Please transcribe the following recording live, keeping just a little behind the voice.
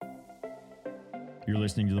You're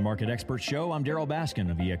listening to the Market Expert Show. I'm Daryl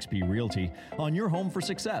Baskin of eXp Realty on your home for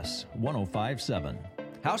success, 105.7.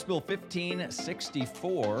 House Bill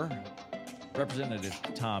 1564, Representative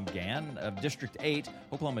Tom Gann of District 8,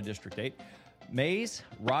 Oklahoma District 8, Mays,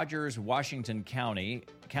 Rogers, Washington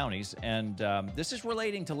counties, and this is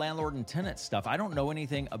relating to landlord and tenant stuff. I don't know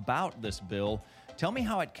anything about this bill. Tell me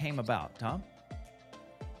how it came about, Tom.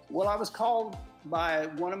 Well, I was called by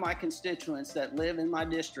one of my constituents that live in my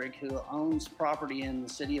district who owns property in the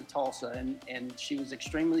city of Tulsa, and she was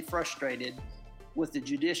extremely frustrated with the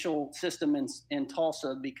judicial system in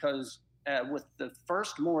Tulsa because with the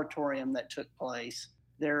first moratorium that took place,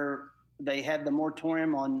 they had the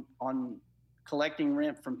moratorium on collecting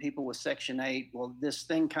rent from people with Section 8. Well, this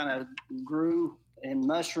thing kind of grew and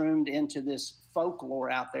mushroomed into this folklore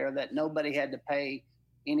out there that nobody had to pay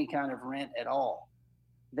any kind of rent at all.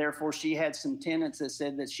 Therefore, she had some tenants that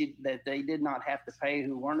said that they did not have to pay,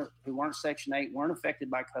 who weren't Section 8, weren't affected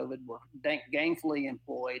by COVID, were gainfully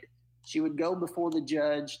employed. She would go before the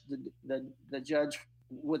judge, the judge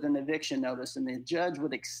with an eviction notice, and the judge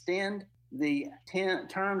would extend the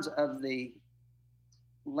terms of the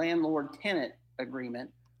landlord-tenant agreement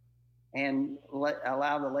and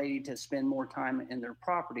allow the lady to spend more time in their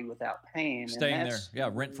property without paying. Staying there,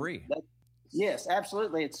 rent-free. Yes,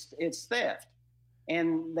 absolutely. It's theft.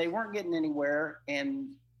 And they weren't getting anywhere, and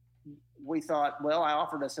we thought, well, I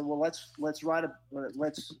said, well, let's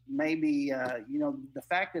maybe, the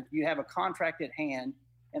fact that you have a contract at hand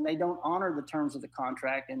and they don't honor the terms of the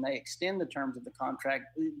contract and they extend the terms of the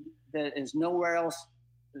contract, that is nowhere else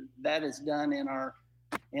that is done in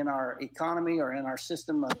our economy or in our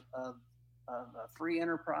system of free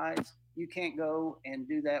enterprise. You can't go and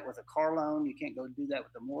do that with a car loan. You can't go do that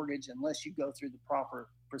with a mortgage unless you go through the proper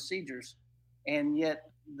procedures. And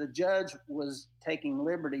yet the judge was taking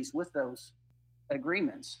liberties with those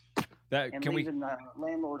agreements leaving the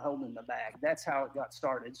landlord holding the bag. That's how it got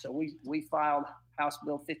started. So we filed House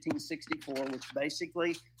Bill 1564, which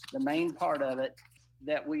basically the main part of it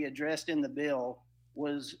that we addressed in the bill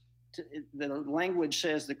was the language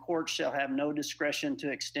says the court shall have no discretion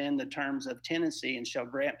to extend the terms of tenancy and shall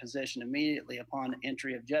grant possession immediately upon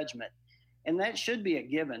entry of judgment. And that should be a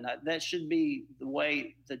given. That should be the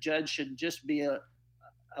way the judge should just be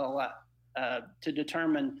to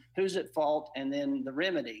determine who's at fault and then the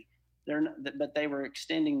remedy. But they were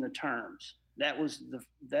extending the terms. That was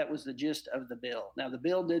the gist of the bill. Now the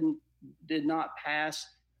bill did not pass.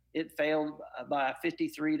 It failed by a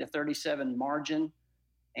 53 to 37 margin,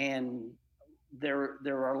 and there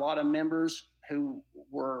were a lot of members who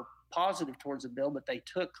were positive towards the bill, but they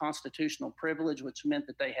took constitutional privilege, which meant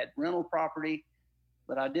that they had rental property.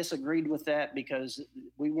 But I disagreed with that because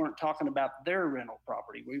we weren't talking about their rental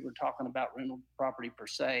property. We were talking about rental property per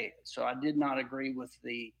se. So I did not agree with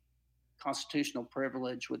the constitutional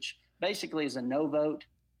privilege, which basically is a no vote,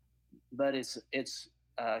 but it's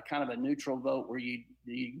kind of a neutral vote where you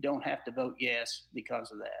don't have to vote yes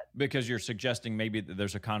because of that. Because you're suggesting maybe that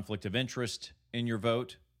there's a conflict of interest in your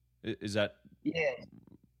vote? Is that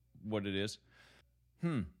what it is?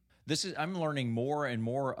 I'm learning more and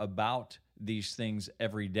more about these things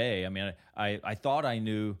every day. I mean, I thought I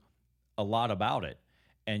knew a lot about it,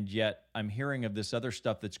 and yet I'm hearing of this other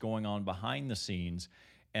stuff that's going on behind the scenes,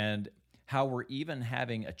 and how we're even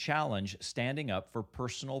having a challenge standing up for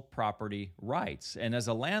personal property rights. And as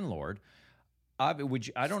a landlord, I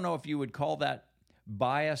don't know if you would call that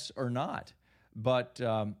bias or not, but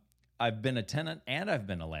I've been a tenant and I've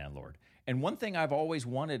been a landlord. And one thing I've always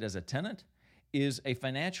wanted as a tenant is a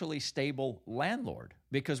financially stable landlord,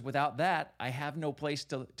 because without that, I have no place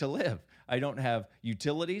to live. I don't have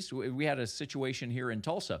utilities. We had a situation here in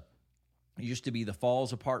Tulsa. It used to be the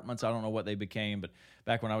Falls Apartments. I don't know what they became, but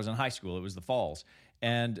back when I was in high school, it was the Falls.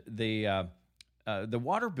 And the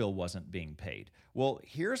water bill wasn't being paid. Well,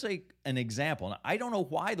 here's an example. Now, I don't know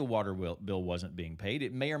why the water bill wasn't being paid.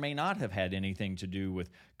 It may or may not have had anything to do with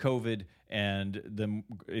COVID and the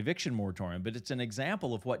eviction moratorium, but it's an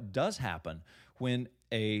example of what does happen when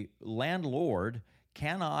a landlord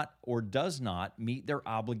cannot or does not meet their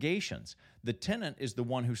obligations. The tenant is the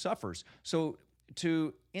one who suffers. So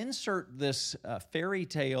to insert this fairy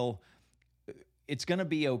tale, it's going to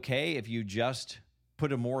be okay if you just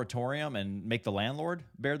put a moratorium and make the landlord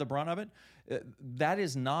bear the brunt of it, that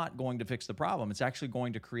is not going to fix the problem. It's actually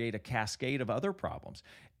going to create a cascade of other problems.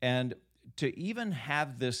 And to even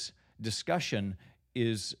have this discussion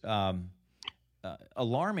is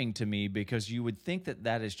alarming to me, because you would think that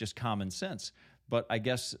that is just common sense. But I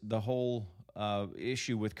guess the whole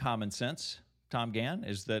issue with common sense, Tom Gann,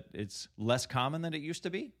 is that it's less common than it used to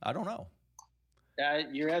be? I don't know.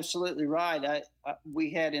 You're absolutely right.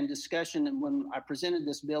 We had in discussion, and when I presented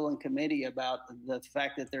this bill in committee about the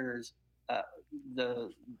fact that there's the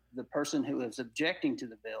person who is objecting to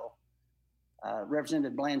the bill,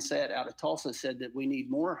 Representative Blanchett out of Tulsa, said that we need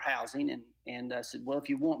more housing, and I said, well, if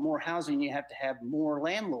you want more housing, you have to have more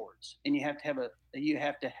landlords, and you have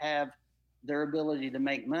to have their ability to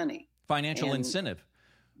make money, financial incentive.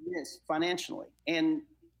 Yes, financially, and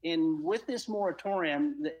with this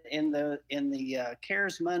moratorium in the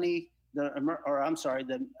CARES money, the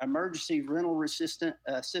emergency rental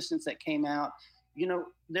assistance that came out,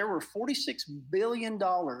 there were $46 billion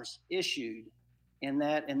issued in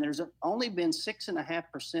that, and there's only been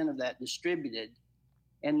 6.5% of that distributed,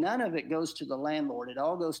 and none of it goes to the landlord. It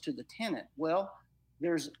all goes to the tenant. Well,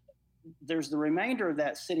 there's the remainder of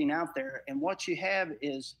that sitting out there, and what you have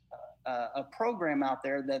is a program out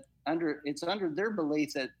there that it's under their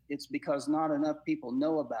belief that it's because not enough people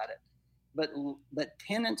know about it. But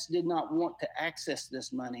tenants did not want to access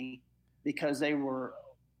this money because they were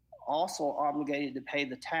also obligated to pay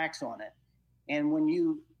the tax on it. And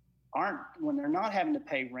when they're not having to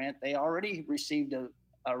pay rent, they already received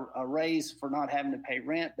a raise for not having to pay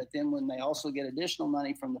rent. But then when they also get additional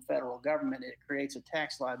money from the federal government, it creates a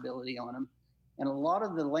tax liability on them. And a lot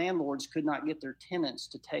of the landlords could not get their tenants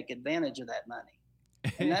to take advantage of that money.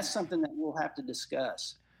 And that's something that we'll have to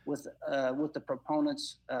discuss with the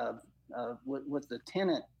proponents with the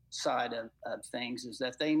tenant side of things, is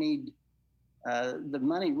that they need the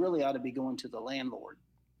money really ought to be going to the landlord.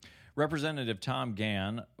 Representative Tom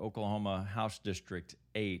Gann, Oklahoma House District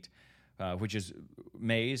 8, which is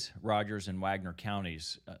Mays, Rogers, and Wagner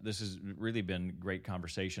counties. This has really been great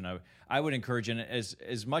conversation. I would encourage, and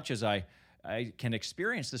as much as I can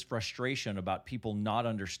experience this frustration about people not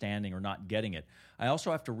understanding or not getting it, I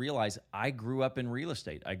also have to realize I grew up in real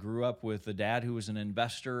estate. I grew up with a dad who was an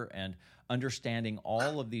investor, and understanding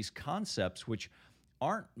all of these concepts, which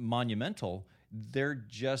aren't monumental. They're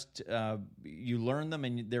just, you learn them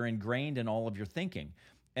and they're ingrained in all of your thinking.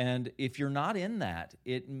 And if you're not in that,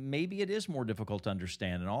 maybe it is more difficult to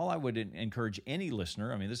understand. And all I would encourage any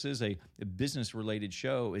listener, I mean, this is a business-related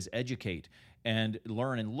show, is educate and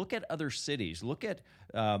learn and look at other cities. Look at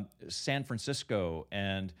San Francisco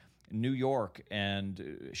and New York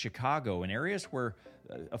and Chicago, and areas where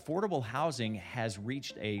affordable housing has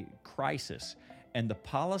reached a crisis, and the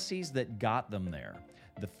policies that got them there.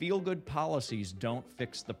 The feel-good policies don't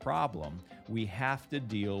fix the problem. We have to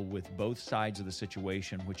deal with both sides of the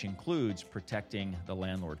situation, which includes protecting the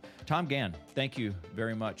landlord. Tom Gann, thank you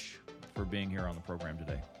very much for being here on the program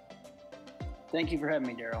today. Thank you for having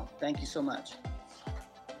me, Daryl. Thank you so much.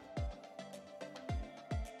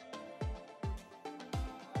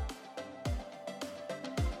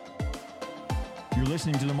 You're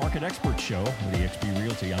listening to the Market Expert Show with eXp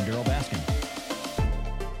Realty. I'm Daryl Baskin.